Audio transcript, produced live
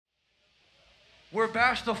We're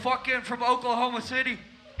Bash the fucking from Oklahoma City.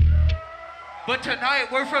 But tonight,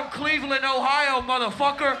 we're from Cleveland, Ohio,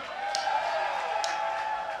 motherfucker.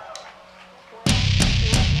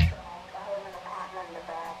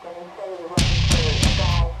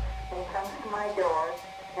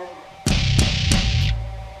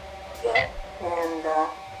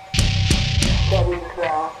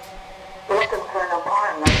 Looking for an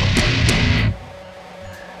apartment.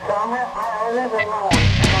 So I live alone.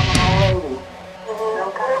 I'm an old lady.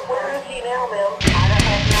 Where is he now, ma'am? I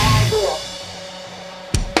have no idea.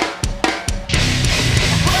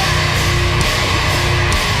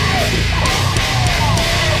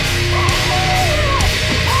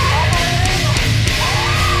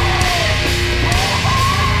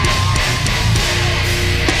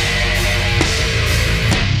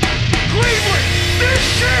 Cleveland, this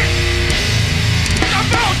shit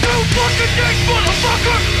about two fucking dicks,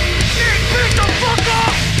 motherfucker! Get pissed the fuck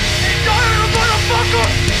off and die, motherfucker!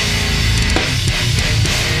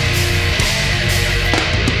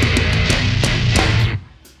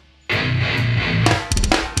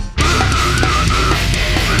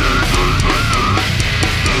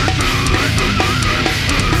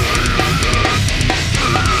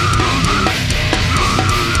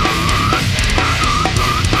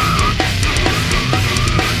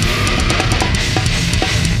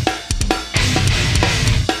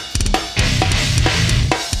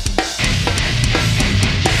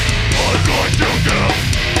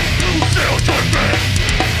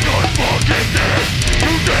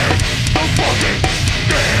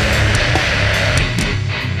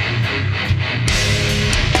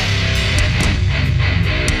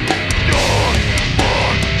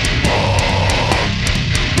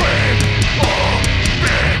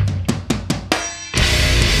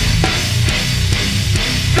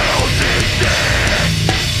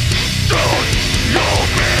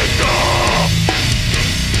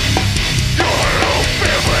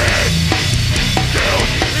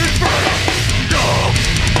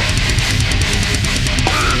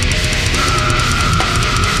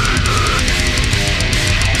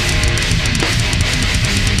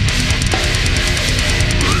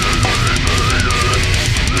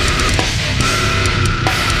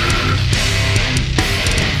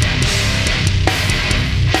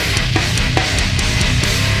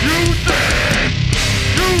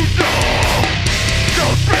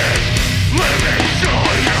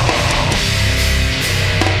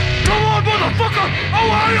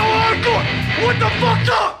 What the fuck's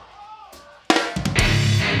up?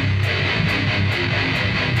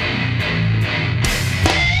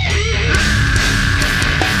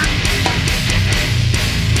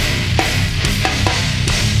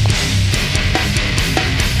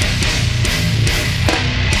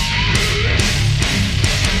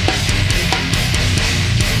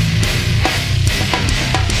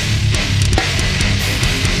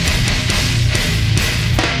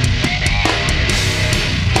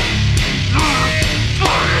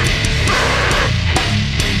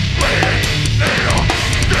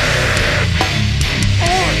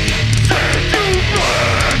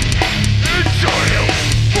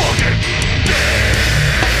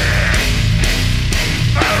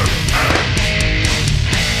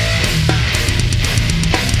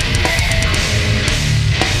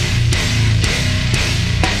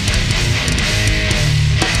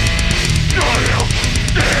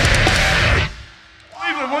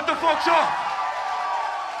 What the fuck's up?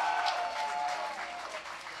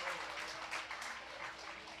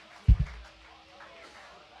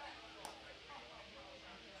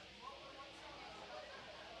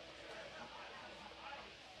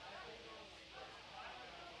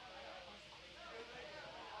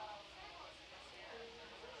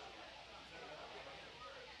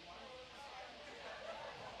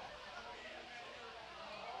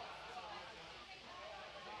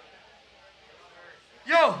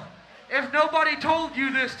 Yo, if nobody told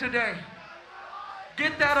you this today,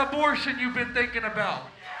 get that abortion you've been thinking about.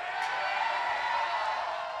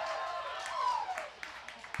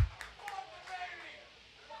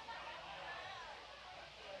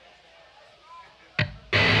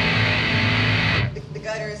 The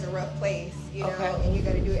gutter is a rough place, you know, and you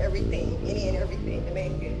got to do everything, any and everything to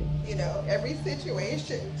make it, you know, every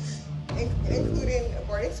situation, including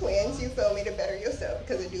aborting twins, you feel me, to better yourself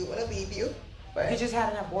because they do want to leave you. But you just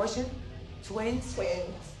had an abortion? Twins?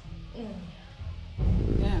 Twins.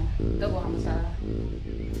 Yeah, double homicide.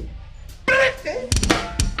 Everyone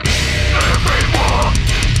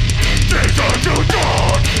needs a new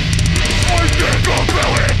dawn. I think I'll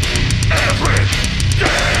feel it every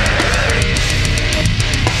day.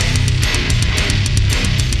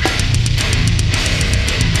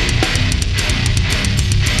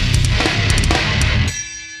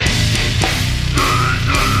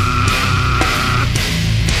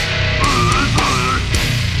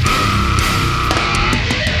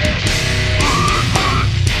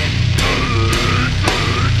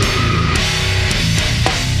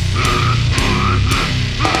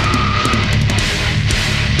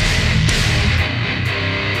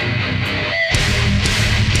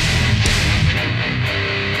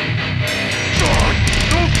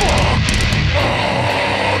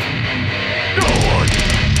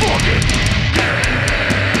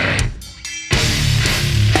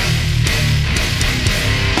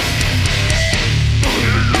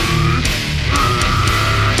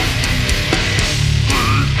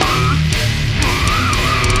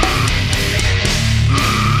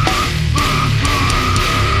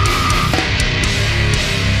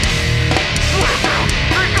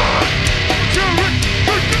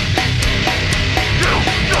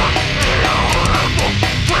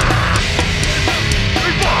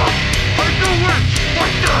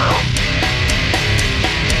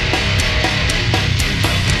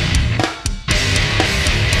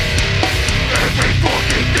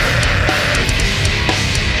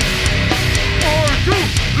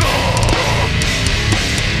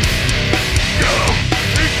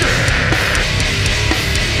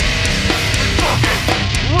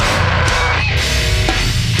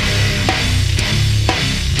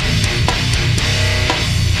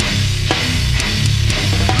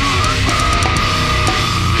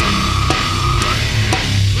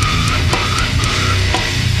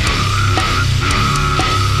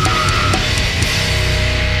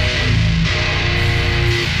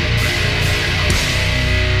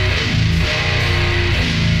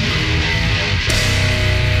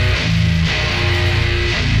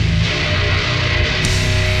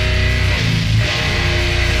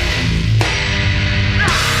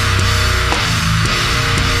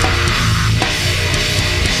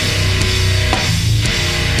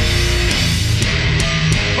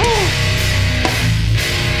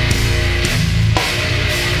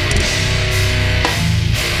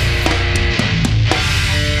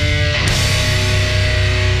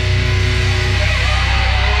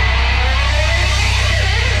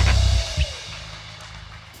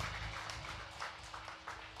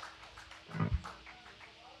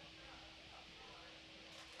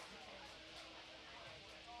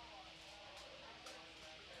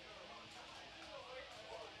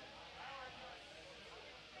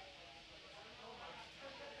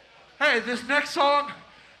 Okay, this next song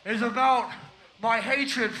is about my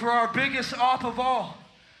hatred for our biggest op of all,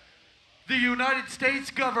 the United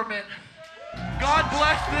States government. God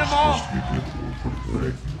bless them all.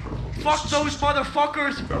 Fuck those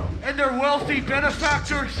motherfuckers and their wealthy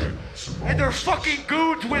benefactors and their fucking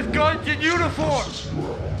goons with guns and uniforms.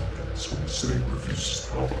 State refuses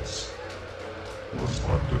to help us. What's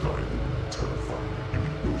undeniable and terrifying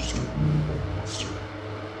and goes to a monster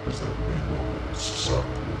is that we know it's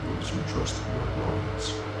susceptible to those who trust in their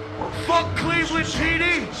minds. Fuck Cleveland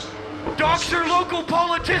PD! Dox your local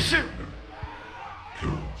politician!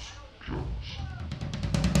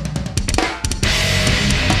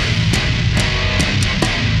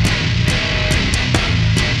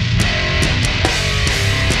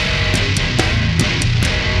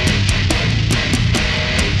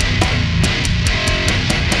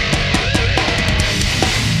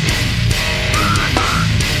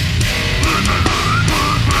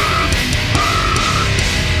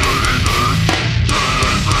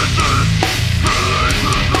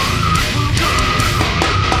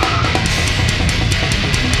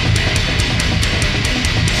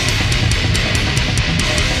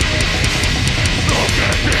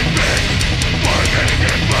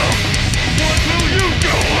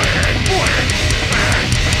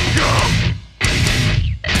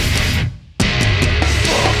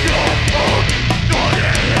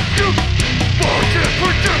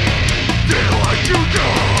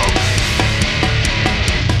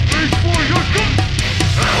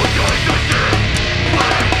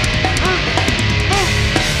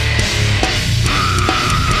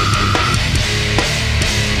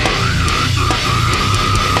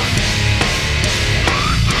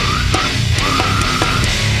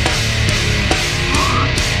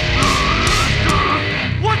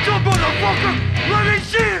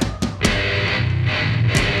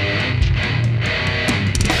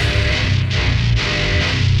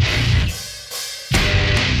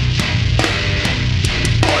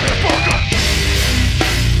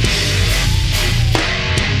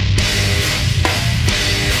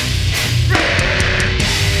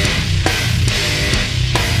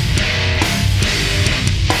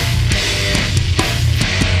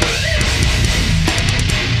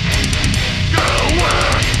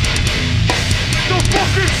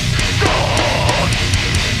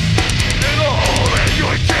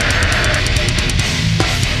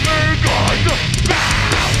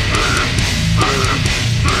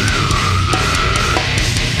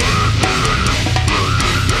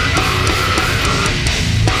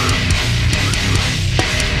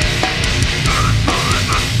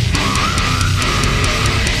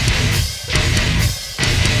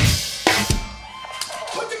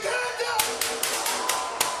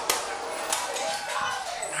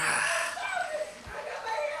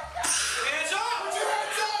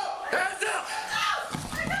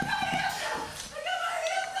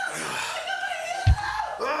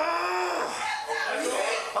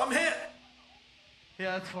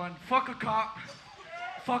 Yeah, that's fun. Fuck a cop.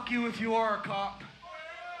 Fuck you if you are a cop.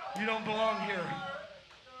 You don't belong here.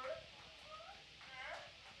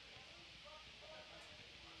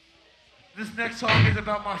 This next song is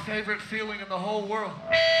about my favorite feeling in the whole world.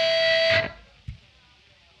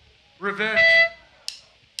 Revenge.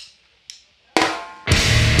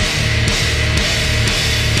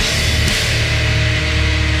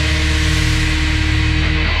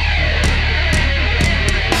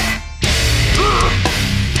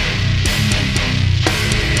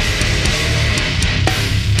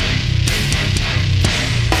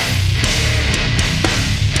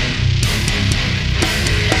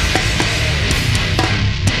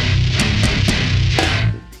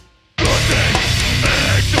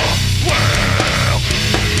 Where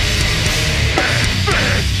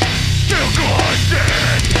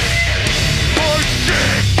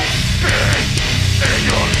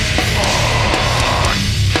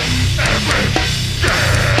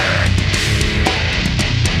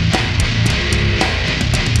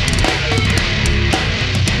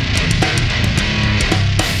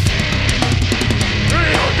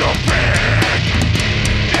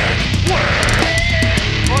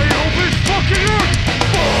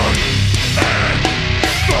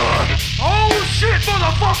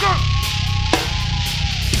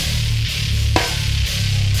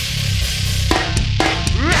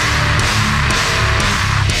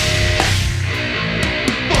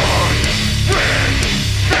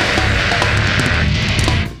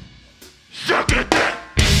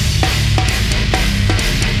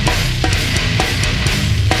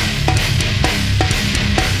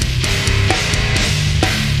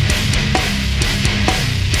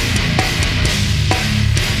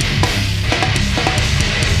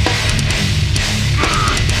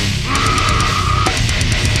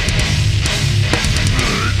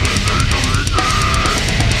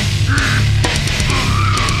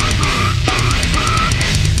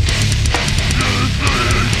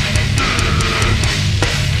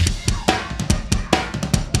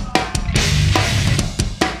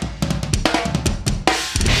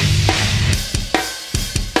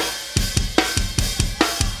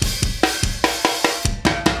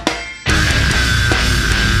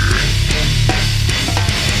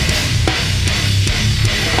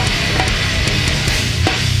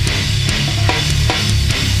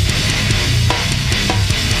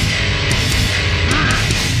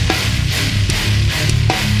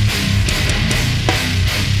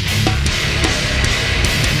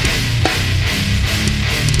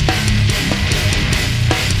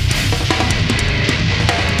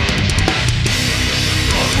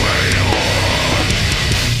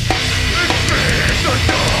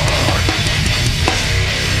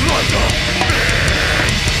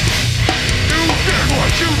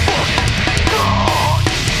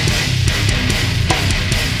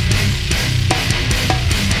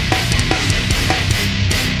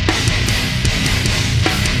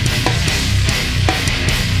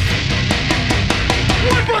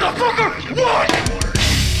motherfucker! What?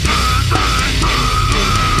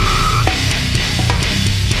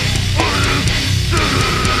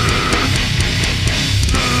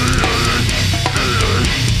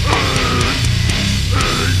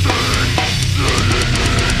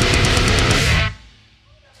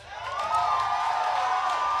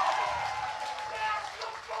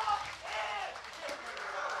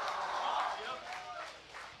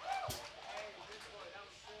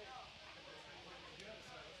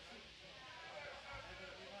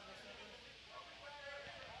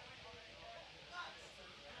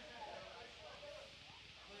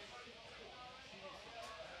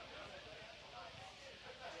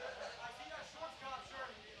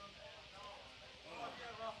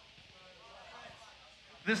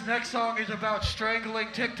 This next song is about strangling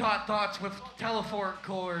TikTok thoughts with telephone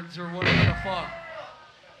cords or whatever the fuck.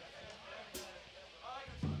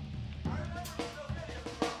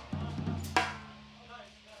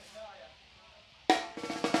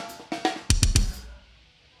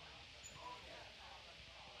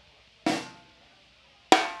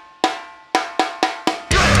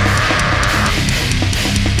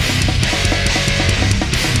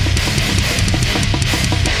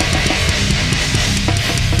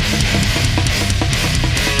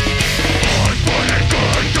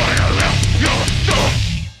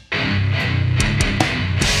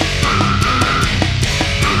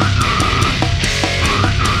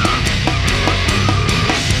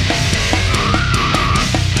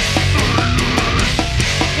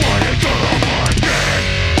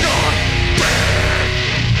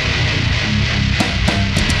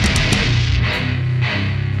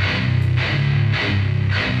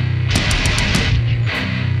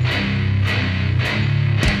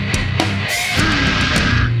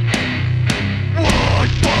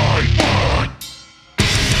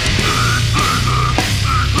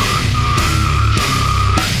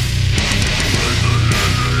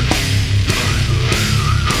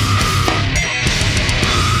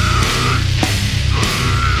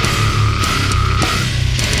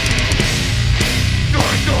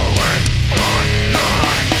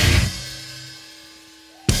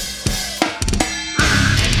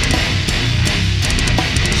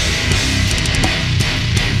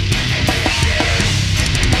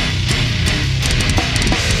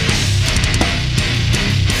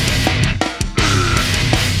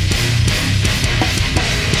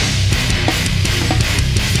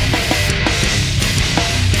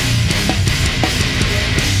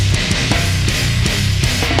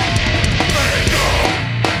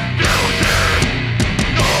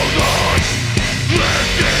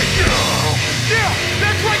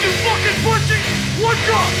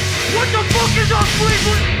 What the fuck is up,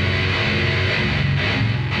 Cleveland?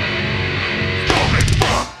 Stupid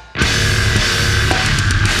fuck!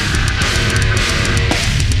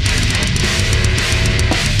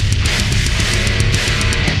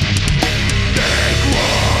 Take what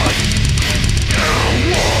you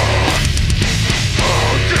want.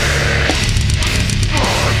 All this for you.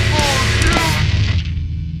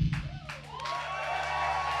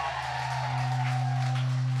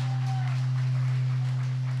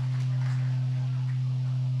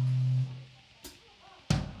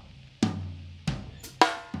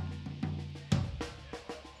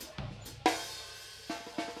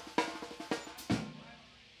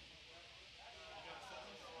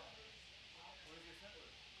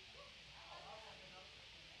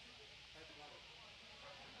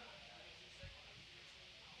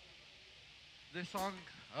 This song,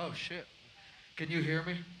 oh shit. Can you hear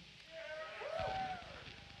me?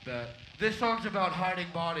 Bet. This song's about hiding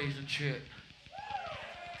bodies and shit.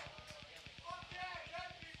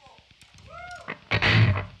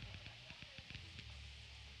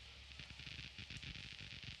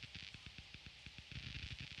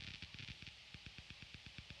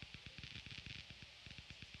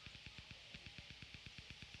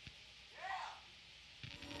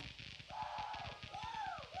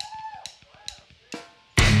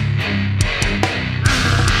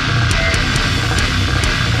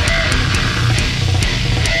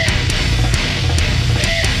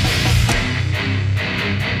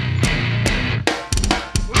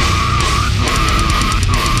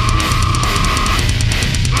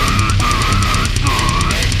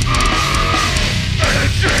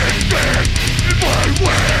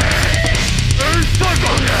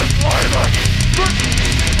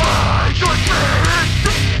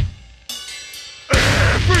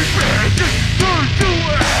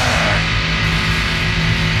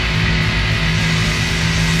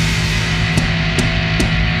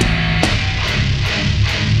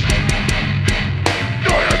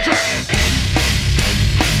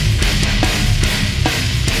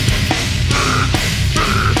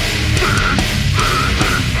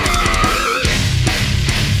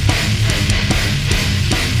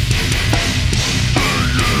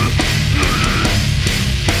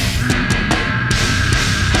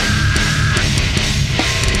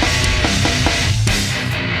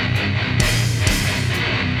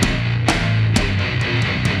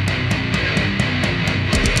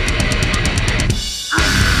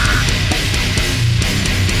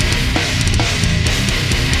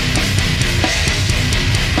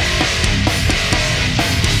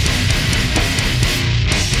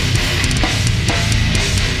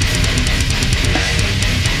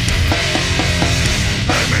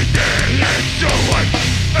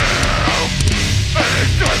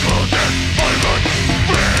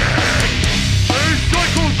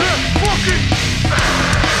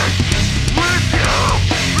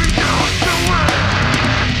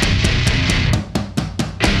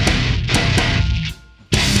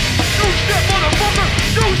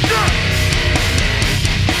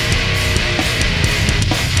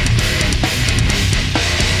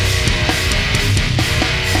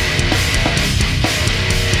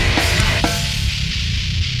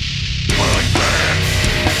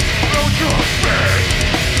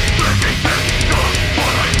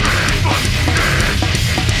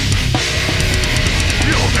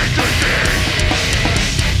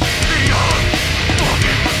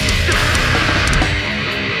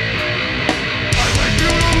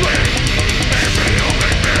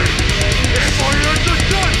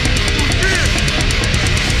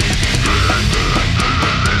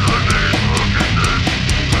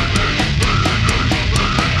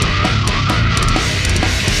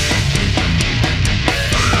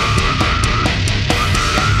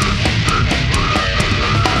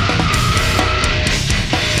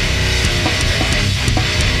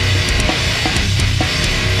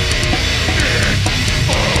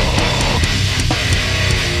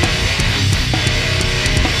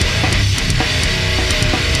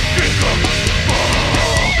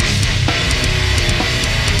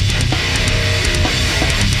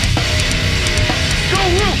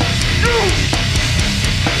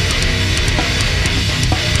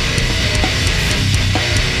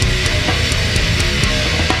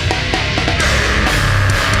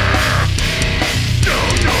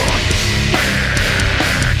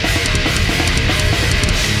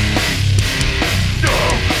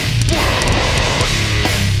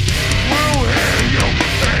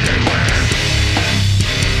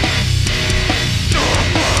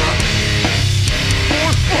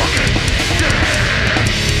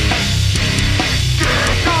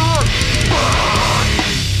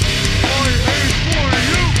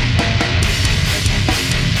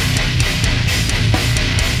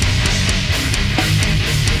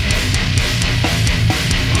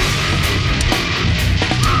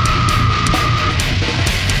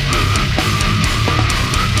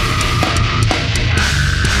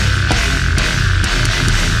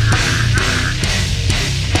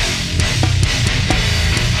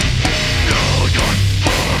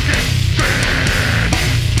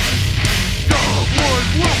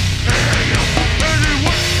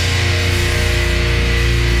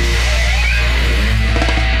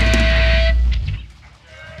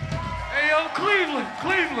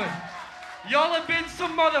 Y'all have been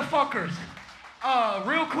some motherfuckers.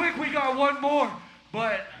 Real quick, we got one more,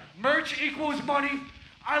 but merch equals money.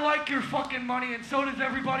 I like your fucking money, and so does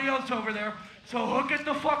everybody else over there. So hook it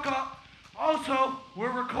the fuck up. Also,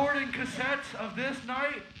 we're recording cassettes of this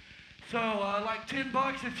night, so like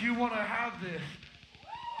 $10 if you want to have this.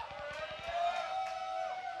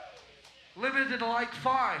 Limited to like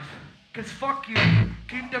 5, cause fuck you.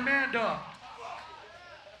 Keep demand up.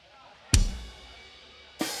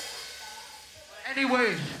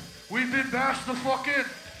 Anyways, we've been bashed the fuck in.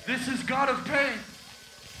 This is God of Pain.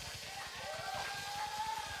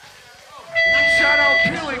 Shout out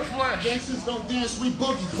Peeling Flesh. Gangsters don't dance, we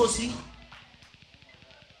boogie, pussy.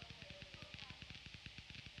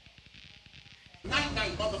 Night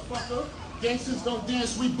night, motherfucker. Gangsters don't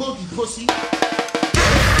dance, we boogie, pussy.